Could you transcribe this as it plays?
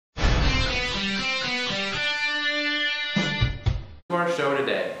our show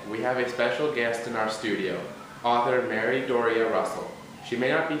today, we have a special guest in our studio, author Mary Doria Russell. She may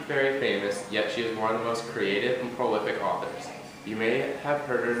not be very famous, yet she is one of the most creative and prolific authors. You may have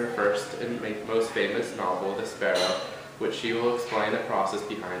heard of her first and most famous novel, The Sparrow, which she will explain the process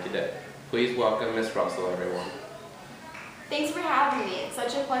behind today. Please welcome Miss Russell, everyone. Thanks for having me. It's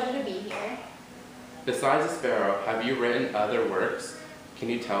such a pleasure to be here. Besides The Sparrow, have you written other works? Can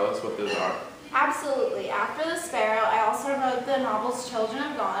you tell us what those are? Absolutely. After The Sparrow, I also wrote the novels Children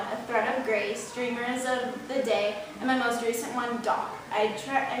of God, A Thread of Grace, Dreamers of the Day, and my most recent one, Doc. I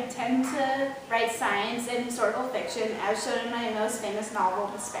tend to write science and historical fiction, as shown in my most famous novel,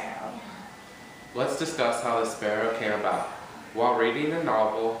 The Sparrow. Let's discuss how The Sparrow came about. While reading the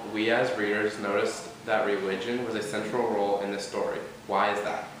novel, we as readers noticed that religion was a central role in the story. Why is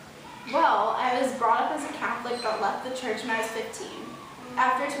that? Well, I was brought up as a Catholic but left the church when I was 15.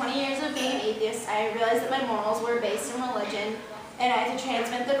 After 20 years of being an atheist, I realized that my morals were based in religion, and I had to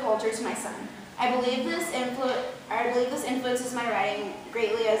transmit the culture to my son. I believe this influences my writing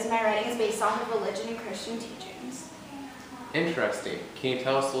greatly, as my writing is based off of religion and Christian teachings. Interesting. Can you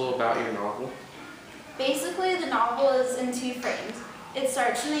tell us a little about your novel? Basically, the novel is in two frames. It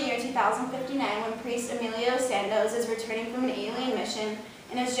starts in the year 2059 when priest Emilio Sandoz is returning from an alien mission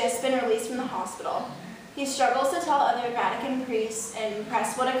and has just been released from the hospital. He struggles to tell other Vatican priests and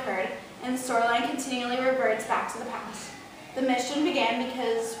press what occurred, and the storyline continually reverts back to the past. The mission began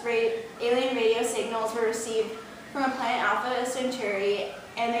because alien radio signals were received from a planet Alpha Centauri,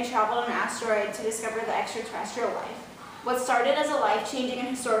 and they traveled on an asteroid to discover the extraterrestrial life. What started as a life-changing and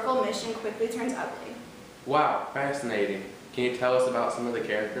historical mission quickly turns ugly. Wow, fascinating. Can you tell us about some of the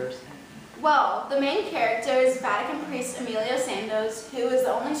characters? Well, the main character is Vatican priest Emilio Sandoz, who is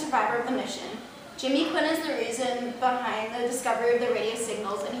the only survivor of the mission. Jimmy Quinn is the reason behind the discovery of the radio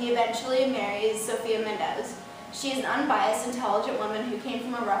signals, and he eventually marries Sofia Mendez. She is an unbiased, intelligent woman who came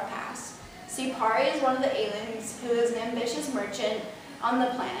from a rough past. Sipari is one of the aliens who is an ambitious merchant on the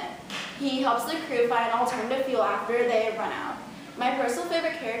planet. He helps the crew find alternative fuel after they run out. My personal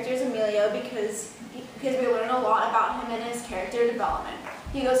favorite character is Emilio because we learn a lot about him and his character development.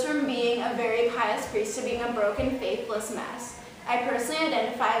 He goes from being a very pious priest to being a broken, faithless mess. I personally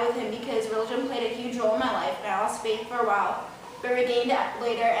identify with him because religion played a huge role in my life, and I lost faith for a while, but regained it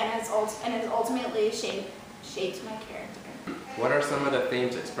later and has ultimately shaped my character. What are some of the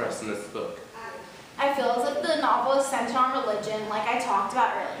themes expressed in this book? I feel as if the novel is centered on religion, like I talked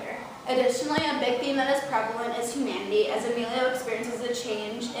about earlier. Additionally, a big theme that is prevalent is humanity. As Emilio experiences a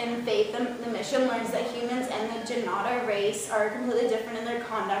change in faith, the mission learns that humans and the Janata race are completely different in their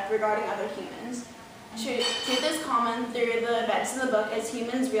conduct regarding other humans. Truth is common through the events in the book as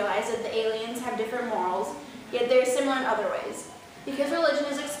humans realize that the aliens have different morals, yet they are similar in other ways. Because religion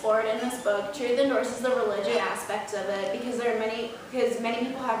is explored in this book, Truth endorses the religion aspects of it because many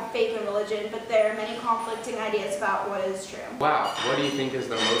people have faith in religion, but there are many conflicting ideas about what is true. Wow, what do you think is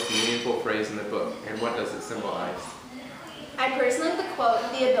the most meaningful phrase in the book, and what does it symbolize? I personally like the quote,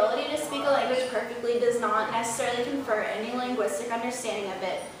 "The ability to speak a language perfectly does not necessarily confer any linguistic understanding of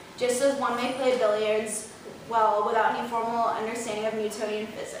it, just as one may play billiards well without any formal understanding of Newtonian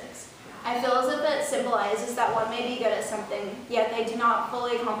physics." I feel as if it symbolizes that one may be good at something, yet they do not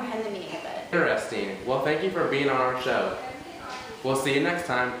fully comprehend the meaning of it. Interesting. Well, thank you for being on our show. We'll see you next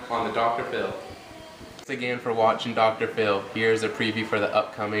time on the Dr. Phil. Thanks again for watching Dr. Phil. Here's a preview for the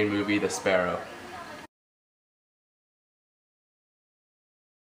upcoming movie, The Sparrow.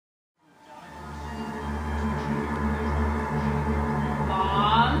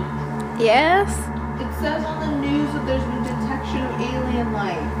 Mom? Yes? It says on the news that there's been detection of alien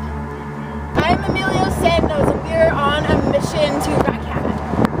life. I'm Emilio Sandoz, and we're on a mission to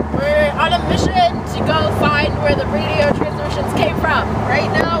Rakat. We're on a mission to go find where the radio transmissions came from.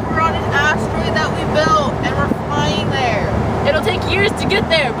 Right now we're on an asteroid that we built and we're flying there. It'll take years to get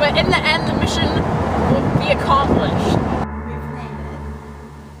there, but in the end the mission will be accomplished. We've landed.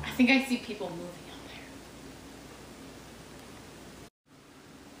 I think I see people moving out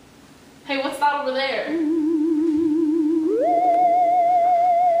there. Hey, what's that over there?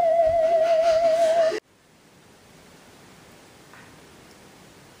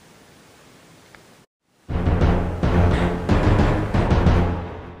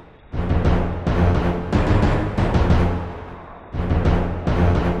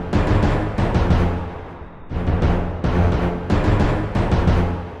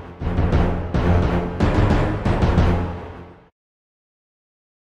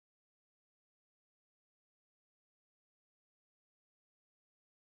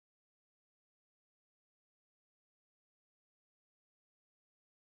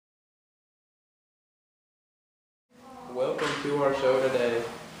 welcome to our show today.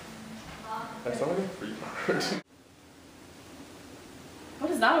 I sound like a free bird.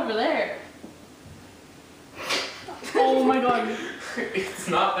 What is that over there? Oh my god. It's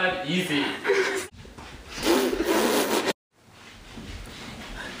not that easy.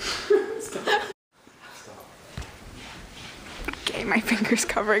 Okay, my finger's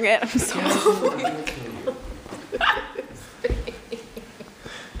covering it. I'm so sorry.